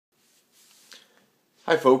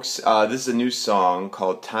Hi folks, this is a new song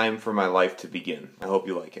called Time for My Life to Begin. I hope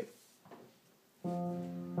you like it.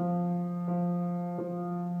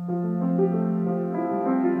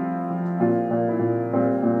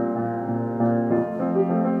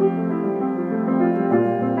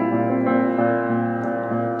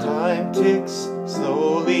 Time ticks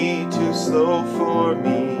slowly, too slow for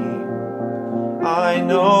me. I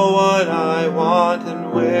know what I want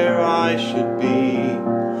and where I should be.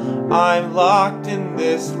 I'm locked in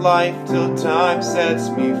this life till time sets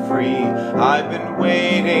me free. I've been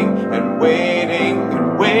waiting and waiting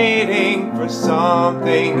and waiting for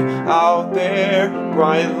something out there.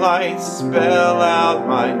 Bright lights spell out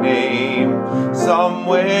my name.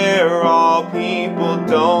 Somewhere all people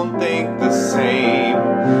don't think the same.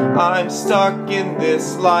 I'm stuck in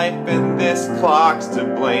this life and this clock's to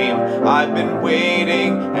blame. I've been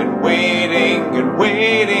waiting and waiting and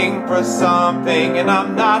waiting for something, and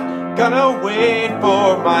I'm not gonna wait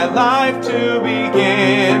for my life to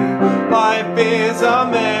begin. Life is a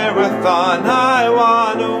marathon, I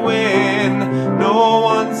wanna win. No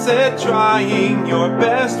one said trying your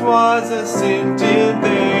best was a sin, did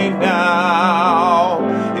they now?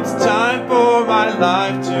 It's time for my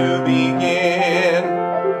life to begin.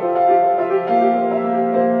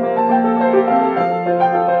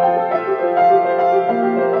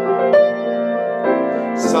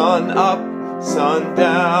 Sun up, sun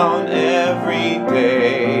down every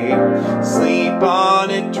day. Sleep on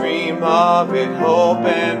it, dream of it, hope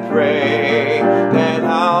and pray that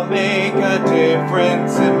I'll make a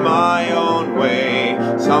difference in my own way.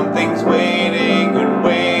 Something's waiting and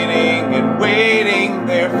waiting and waiting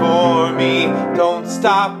there for me. Don't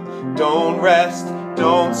stop, don't rest,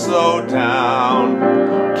 don't slow down.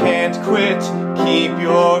 Can't quit, keep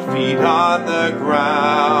your feet on the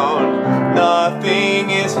ground. Nothing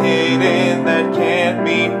is hidden that can't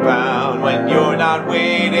be found when you're not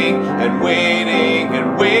waiting and waiting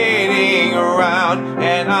and waiting around.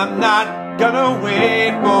 And I'm not gonna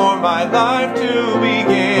wait for my life to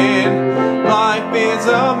begin. Life is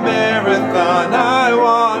a marathon, I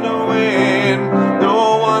wanna win.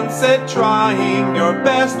 No one said trying your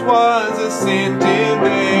best was a sin, did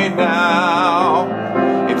they now?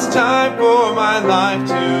 It's time for my life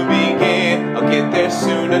to begin. I'll get there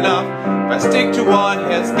soon enough. If I stick to what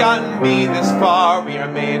has gotten me this far, we are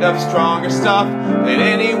made of stronger stuff than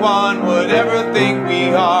anyone would ever think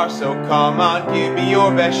we are. So come on, give me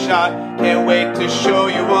your best shot. Can't wait to show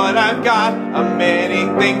you what I've got. I'm many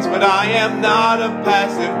things, but I am not a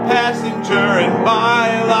passive passenger in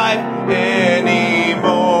my life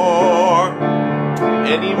anymore.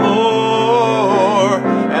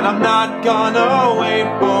 And I'm not gonna wait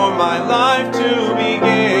for my life to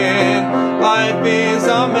begin. Life is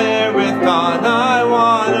a marathon, I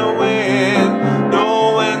wanna win.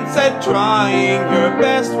 No one said trying your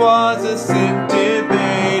best was a sin, did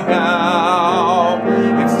they now?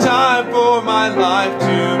 It's time for my life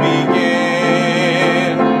to begin.